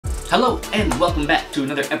Hello and welcome back to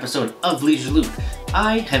another episode of Leisure Loot.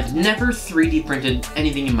 I have never 3D printed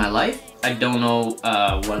anything in my life. I don't know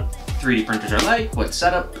what 3D printers are like, what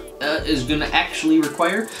setup is going to actually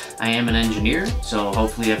require. I am an engineer, so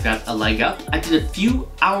hopefully I've got a leg up. I did a few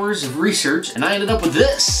hours of research and I ended up with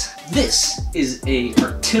this. This is a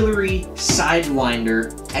artillery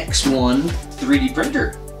Sidewinder X1 3D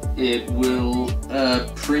printer. It will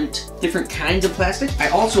print different kinds of plastic. I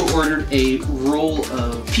also ordered a roll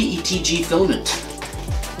of PETG filament.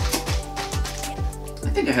 I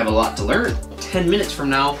think I have a lot to learn. 10 minutes from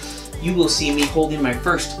now, you will see me holding my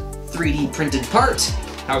first 3D printed part.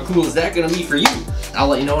 How cool is that gonna be for you? I'll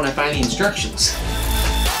let you know when I find the instructions.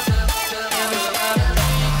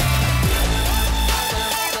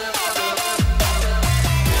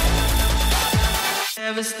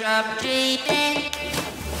 Never stop dreaming.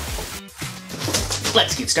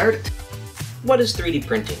 Let's get started. What is 3D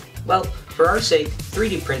printing? Well, for our sake,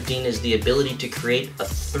 3D printing is the ability to create a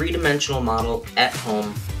three-dimensional model at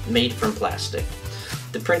home made from plastic.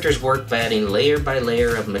 The printers work by adding layer by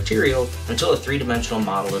layer of material until a three-dimensional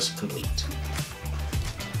model is complete.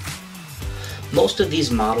 Most of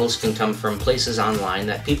these models can come from places online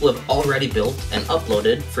that people have already built and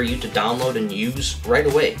uploaded for you to download and use right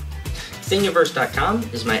away.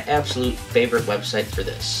 Thingiverse.com is my absolute favorite website for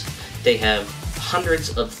this. They have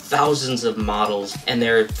hundreds of thousands of models and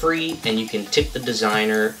they're free, and you can tip the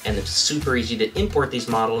designer, and it's super easy to import these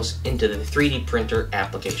models into the 3D printer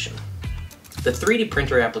application. The 3D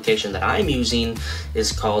printer application that I'm using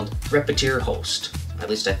is called Repetier Host. At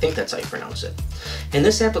least I think that's how you pronounce it. And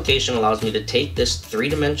this application allows me to take this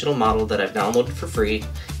three-dimensional model that I've downloaded for free,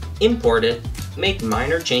 import it, make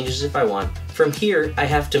minor changes if I want. From here, I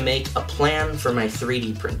have to make a plan for my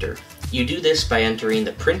 3D printer. You do this by entering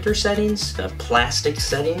the printer settings, the plastic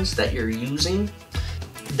settings that you're using.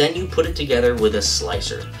 Then you put it together with a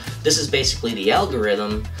slicer. This is basically the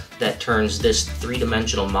algorithm that turns this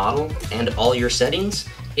three-dimensional model and all your settings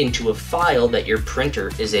into a file that your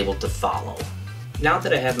printer is able to follow. Now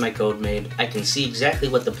that I have my code made, I can see exactly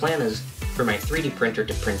what the plan is for my 3D printer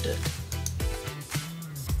to print it.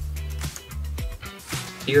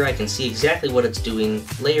 Here I can see exactly what it's doing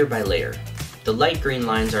layer by layer. The light green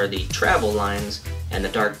lines are the travel lines, and the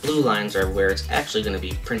dark blue lines are where it's actually going to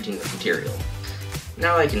be printing the material.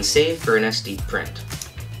 Now I can save for an SD print.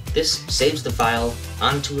 This saves the file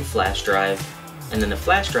onto a flash drive, and then the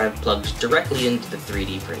flash drive plugs directly into the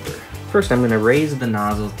 3D printer. First I'm going to raise the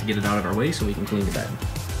nozzle to get it out of our way so we can clean the bed.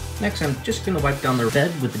 Next I'm just going to wipe down the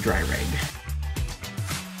bed with the dry rag.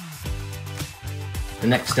 The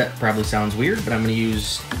next step probably sounds weird, but I'm going to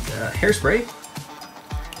use hairspray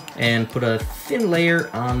and put a thin layer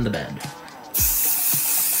on the bed.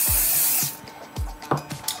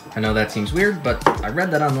 I know that seems weird, but I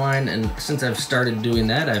read that online, and since I've started doing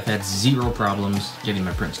that, I've had zero problems getting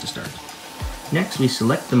my prints to start. Next, we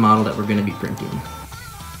select the model that we're going to be printing.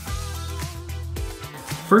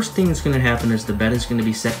 First thing that's going to happen is the bed is going to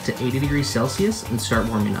be set to 80 degrees Celsius and start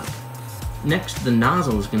warming up. Next, the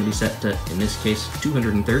nozzle is going to be set to, in this case,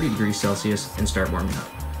 230 degrees Celsius and start warming up.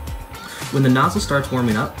 When the nozzle starts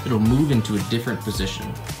warming up, it'll move into a different position.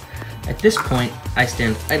 At this point, I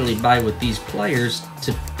stand idly by with these pliers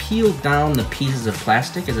to peel down the pieces of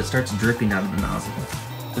plastic as it starts dripping out of the nozzle.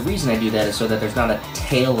 The reason I do that is so that there's not a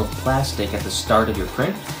tail of plastic at the start of your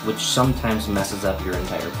print, which sometimes messes up your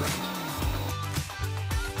entire print.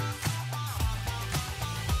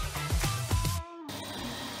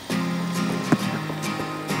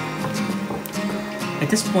 At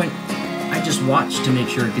this point, I just watch to make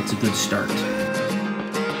sure it gets a good start.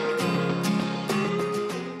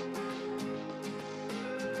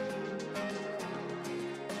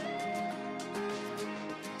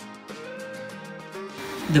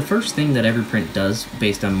 The first thing that every print does,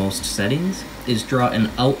 based on most settings, is draw an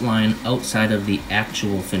outline outside of the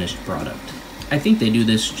actual finished product. I think they do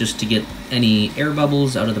this just to get any air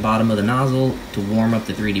bubbles out of the bottom of the nozzle, to warm up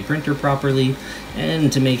the 3D printer properly,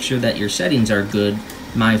 and to make sure that your settings are good.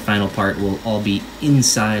 My final part will all be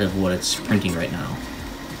inside of what it's printing right now.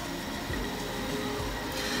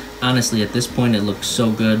 Honestly, at this point it looks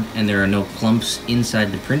so good and there are no clumps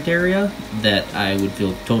inside the print area that I would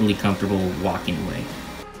feel totally comfortable walking away.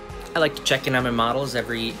 I like to check in on my models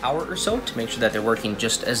every hour or so to make sure that they're working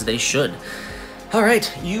just as they should.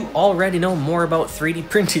 Alright, you already know more about 3D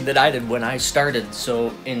printing than I did when I started,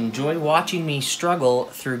 so enjoy watching me struggle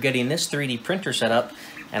through getting this 3D printer set up,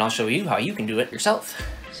 and I'll show you how you can do it yourself.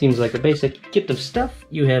 Seems like a basic kit of stuff.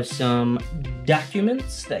 You have some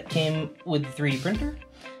documents that came with the 3D printer,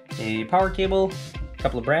 a power cable, a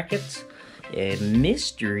couple of brackets, a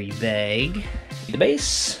mystery bag, the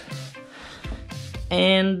base,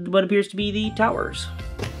 and what appears to be the towers.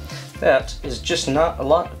 That is just not a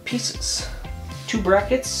lot of pieces. 2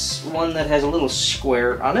 brackets, one that has a little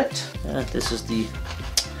square on it. This is the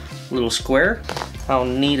little square. How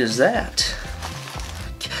neat is that?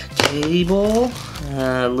 Cable,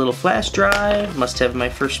 little flash drive, must have my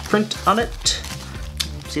first print on it.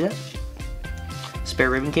 See that? Spare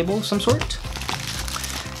ribbon cable of some sort.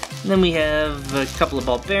 And then we have a couple of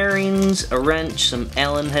ball bearings, a wrench, some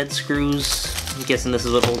Allen head screws. I'm guessing this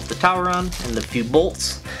is what holds the tower on, and a few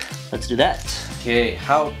bolts. Let's do that. Okay,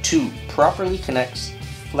 how to properly connect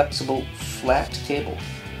flexible flat cable.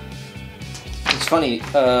 It's funny,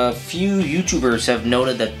 a few YouTubers have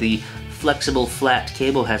noted that the flexible flat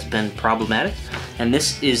cable has been problematic, and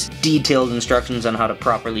this is detailed instructions on how to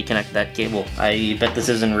properly connect that cable. I bet this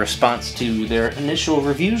is in response to their initial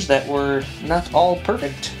reviews that were not all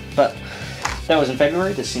perfect, but that was in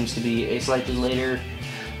February. This seems to be a slightly later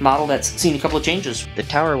model that's seen a couple of changes. The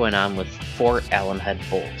tower went on with 4 Allen head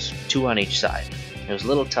bolts, 2 on each side. It was a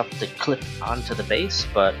little tough to clip onto the base,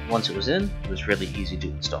 but once it was in, it was really easy to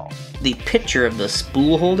install. The picture of the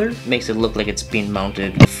spool holder makes it look like it's being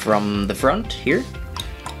mounted from the front here,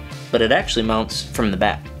 but it actually mounts from the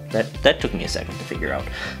back. That took me a second to figure out.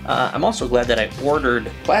 I'm also glad that I ordered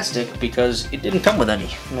plastic because it didn't come with any.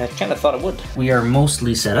 I kind of thought it would. We are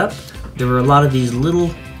mostly set up. There were a lot of these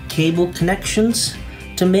little cable connections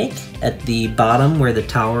to make at the bottom where the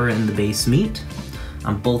tower and the base meet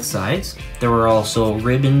on both sides. There were also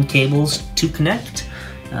ribbon cables to connect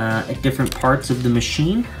at different parts of the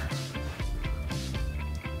machine.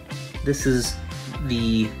 This is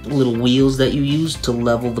the little wheels that you use to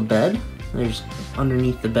level the bed. There's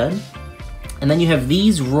underneath the bed. And then you have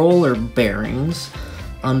these roller bearings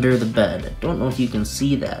under the bed. I don't know if you can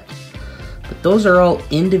see that, but those are all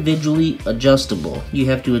individually adjustable. You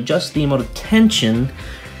have to adjust the amount of tension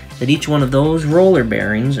that each one of those roller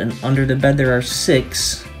bearings, and under the bed there are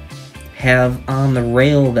 6, have on the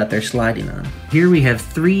rail that they're sliding on. Here we have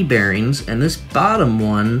 3 bearings, and this bottom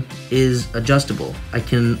one is adjustable. I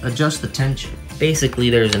can adjust the tension.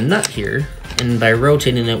 Basically, there's a nut here, and by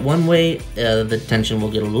rotating it one way, the tension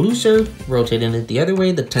will get a little looser. Rotating it the other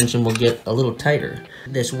way, the tension will get a little tighter.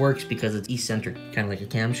 This works because it's eccentric, kind of like a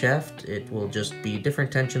camshaft. It will just be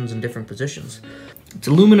different tensions in different positions. It's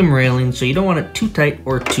aluminum railing, so you don't want it too tight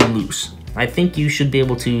or too loose. I think you should be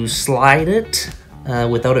able to slide it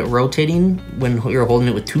without it rotating when you're holding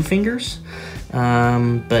it with 2 fingers,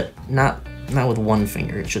 but not with 1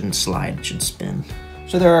 finger. It shouldn't slide, it should spin.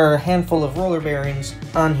 So there are a handful of roller bearings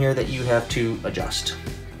on here that you have to adjust.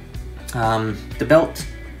 The belt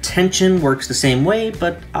tension works the same way,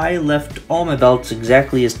 but I left all my belts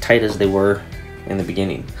exactly as tight as they were in the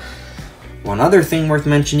beginning. One other thing worth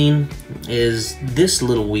mentioning is this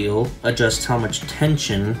little wheel adjusts how much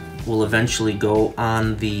tension will eventually go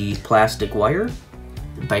on the plastic wire.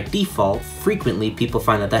 By default, frequently people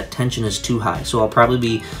find that tension is too high, so I'll probably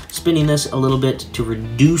be spinning this a little bit to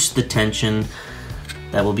reduce the tension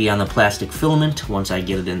that will be on the plastic filament once I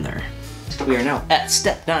get it in there. We are now at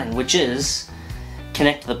step 9, which is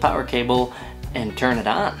connect the power cable and turn it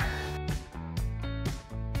on.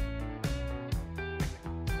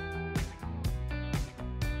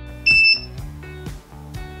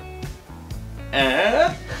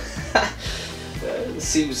 This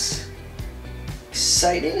seems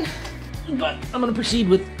exciting, but I'm gonna proceed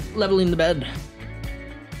with leveling the bed.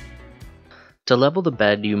 To level the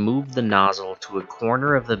bed, you move the nozzle to a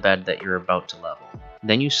corner of the bed that you're about to level.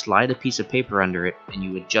 Then you slide a piece of paper under it and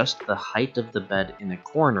you adjust the height of the bed in the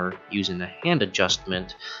corner using a hand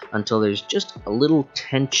adjustment until there's just a little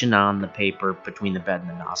tension on the paper between the bed and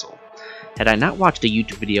the nozzle. Had I not watched a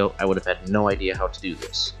YouTube video, I would have had no idea how to do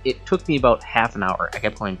this. It took me about half an hour. I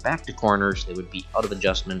kept going back to corners, they would be out of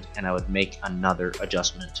adjustment, and I would make another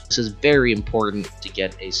adjustment. This is very important to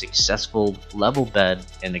get a successful level bed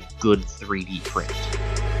and a good 3D print.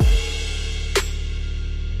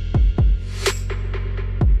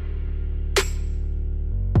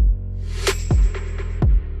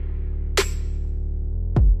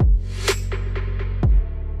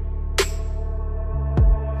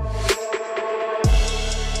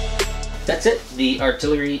 That's it. The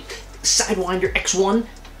artillery Sidewinder X1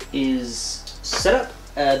 is set up.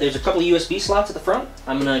 There's a couple of USB slots at the front.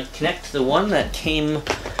 I'm going to connect the one that came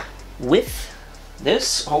with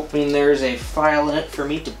this, hoping there's a file in it for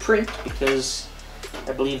me to print, because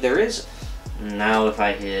I believe there is. Now if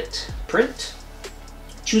I hit print,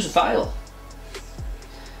 choose a file.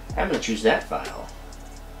 I'm going to choose that file.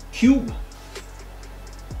 Cube.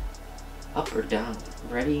 Up or down.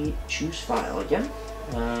 Ready, choose file again.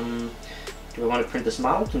 Do I want to print this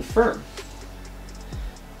model? Confirm.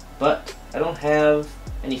 But I don't have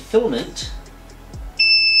any filament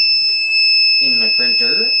in my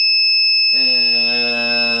printer.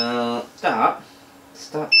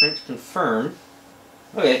 Stop print confirm.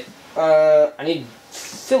 Okay, I need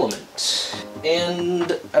filament.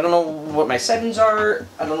 And I don't know what my settings are.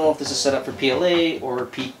 I don't know if this is set up for PLA or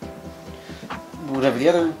whatever the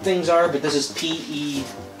other things are, but this is PETG.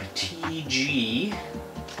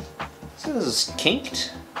 So this is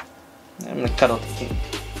kinked. I'm gonna cut out the kink.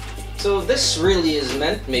 So this really is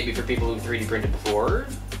meant maybe for people who've 3D printed before,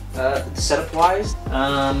 setup wise.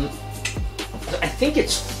 I think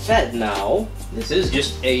it's fed now. This is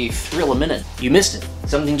just a thrill a minute. You missed it.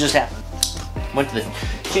 Something just happened. Went to the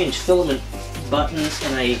change filament button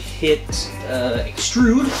and I hit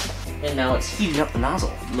extrude, and now it's heating up the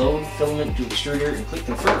nozzle. Load filament to extruder and click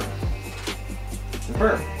confirm.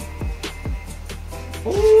 Confirm.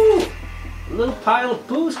 Ooh! A little pile of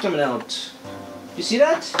poo's coming out. You see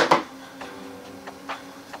that?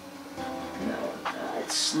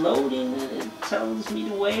 It's loading and it tells me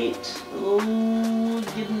to wait. Oh,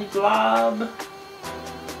 getting the glob.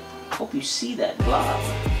 Hope you see that glob.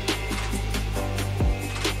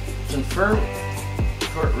 Confirm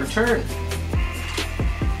or return.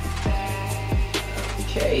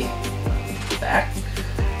 Okay. Back.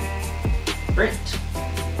 Print.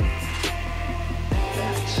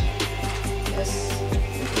 That. Yes.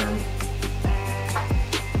 Confirm.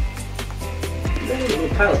 There's a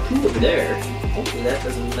little pile of poo over there. Hopefully that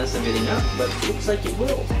doesn't mess everything up, but it looks like it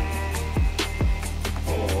will.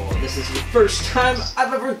 Oh, this is the first time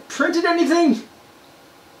I've ever printed anything!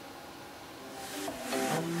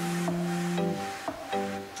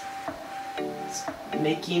 It's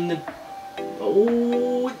making the...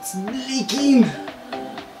 Oh, it's leaking!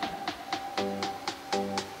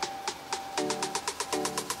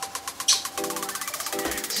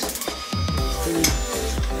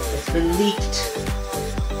 It's been leaked.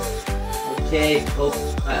 Okay, oh,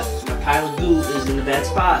 my pile of goo is in a bad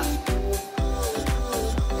spot.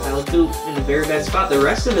 Pile of goo in a very bad spot. The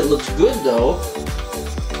rest of it looks good though.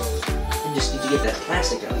 I just need to get that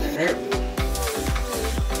plastic out of there. There we go.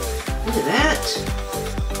 Look at that.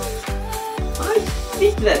 I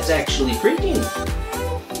think that's actually printing.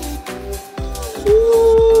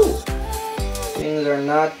 Woo! Things are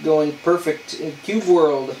not going perfect in Cube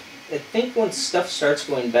World. I think once stuff starts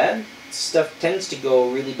going bad, stuff tends to go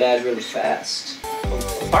really bad really fast.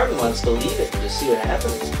 A part of me wants to leave it and just see what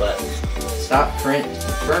happens, but stop, print,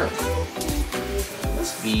 confirm.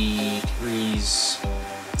 Must be degrees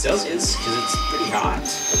Celsius, because it's pretty hot.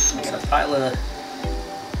 I got a pile of...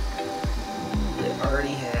 They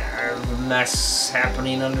already have a mess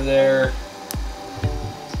happening under there.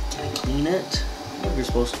 Can I clean it? I don't know if you're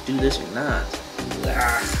supposed to do this or not.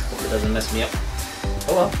 Hope it doesn't mess me up.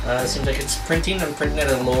 Oh well, it seems like it's printing. I'm printing at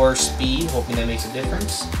a lower speed, hoping that makes a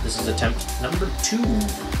difference. This is attempt number 2.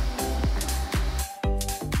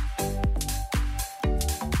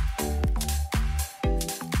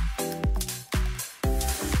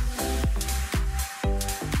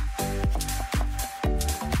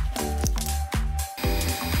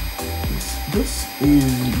 This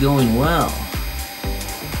is going well.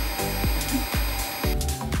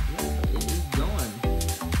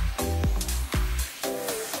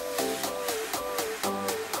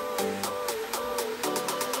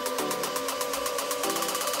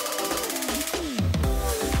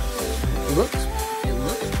 It looks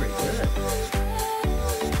pretty good.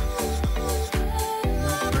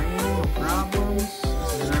 No grain, no problems.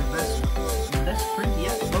 This is our best print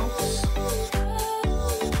yet, folks.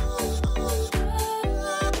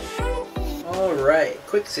 Alright,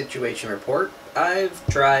 quick situation report. I've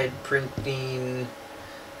tried printing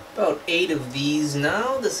about 8 of these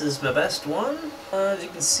now. This is my best one. As you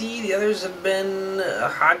can see, the others have been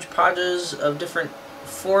hodgepodges of different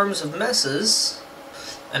forms of messes.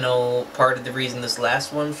 I know part of the reason this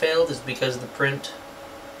last one failed is because the print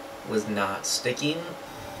was not sticking.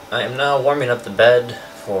 I am now warming up the bed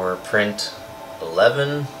for print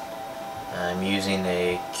 11. I'm using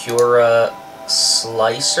a Cura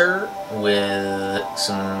slicer with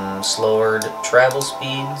some slowered travel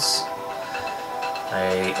speeds.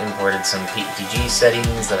 I imported some PETG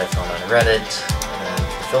settings that I found on Reddit. And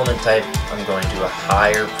for the filament type, I'm going to a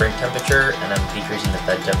higher print temperature, and I'm decreasing the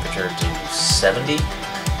bed temperature to 70.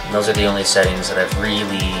 And those are the only settings that I've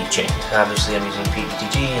really changed. Obviously I'm using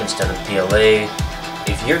PETG instead of PLA.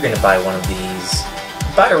 If you're going to buy one of these,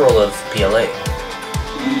 buy a roll of PLA.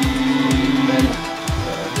 Then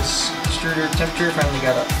this extruder temperature finally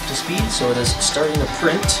got up to speed, so it is starting to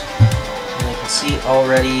print. And I can see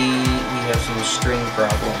already we have some string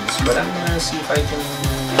problems, but I'm going to see if I can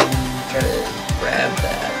try to grab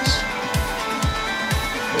that.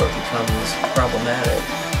 becomes problematic.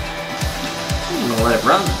 I'm gonna let it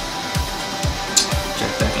run.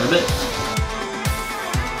 Check back in a bit.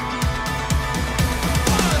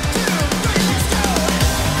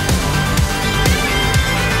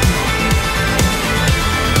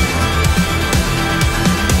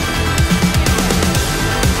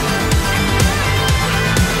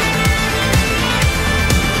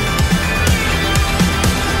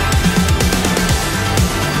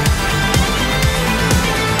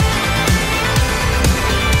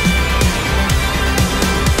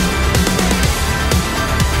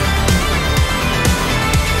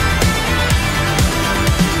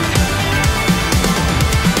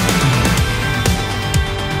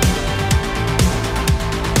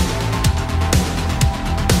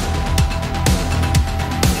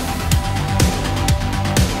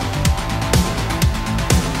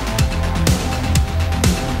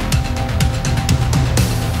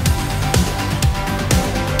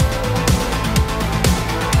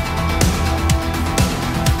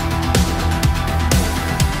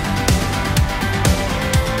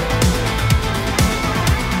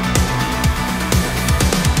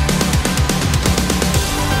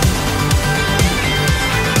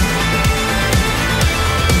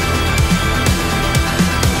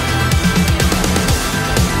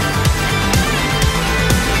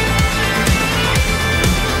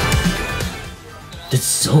 It's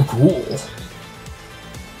so cool.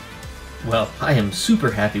 Well, I am super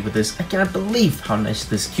happy with this. I cannot believe how nice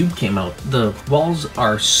this cube came out. The walls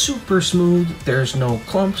are super smooth. There's no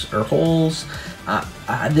clumps or holes.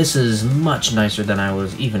 This is much nicer than I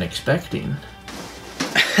was even expecting.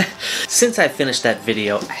 Since I finished that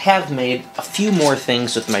video, I have made a few more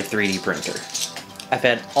things with my 3D printer. I've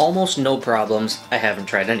had almost no problems. I haven't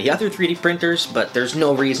tried any other 3D printers, but there's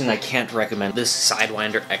no reason I can't recommend this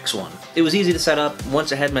Sidewinder X1. It was easy to set up.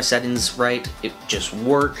 Once I had my settings right, it just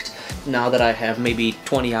worked. Now that I have maybe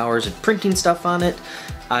 20 hours of printing stuff on it,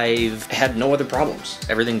 I've had no other problems.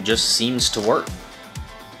 Everything just seems to work.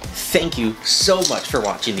 Thank you so much for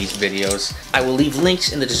watching these videos. I will leave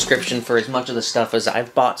links in the description for as much of the stuff as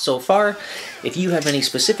I've bought so far. If you have any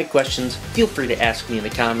specific questions, feel free to ask me in the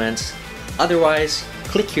comments. Otherwise,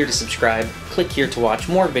 click here to subscribe, click here to watch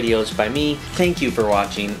more videos by me. Thank you for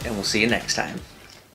watching, and we'll see you next time.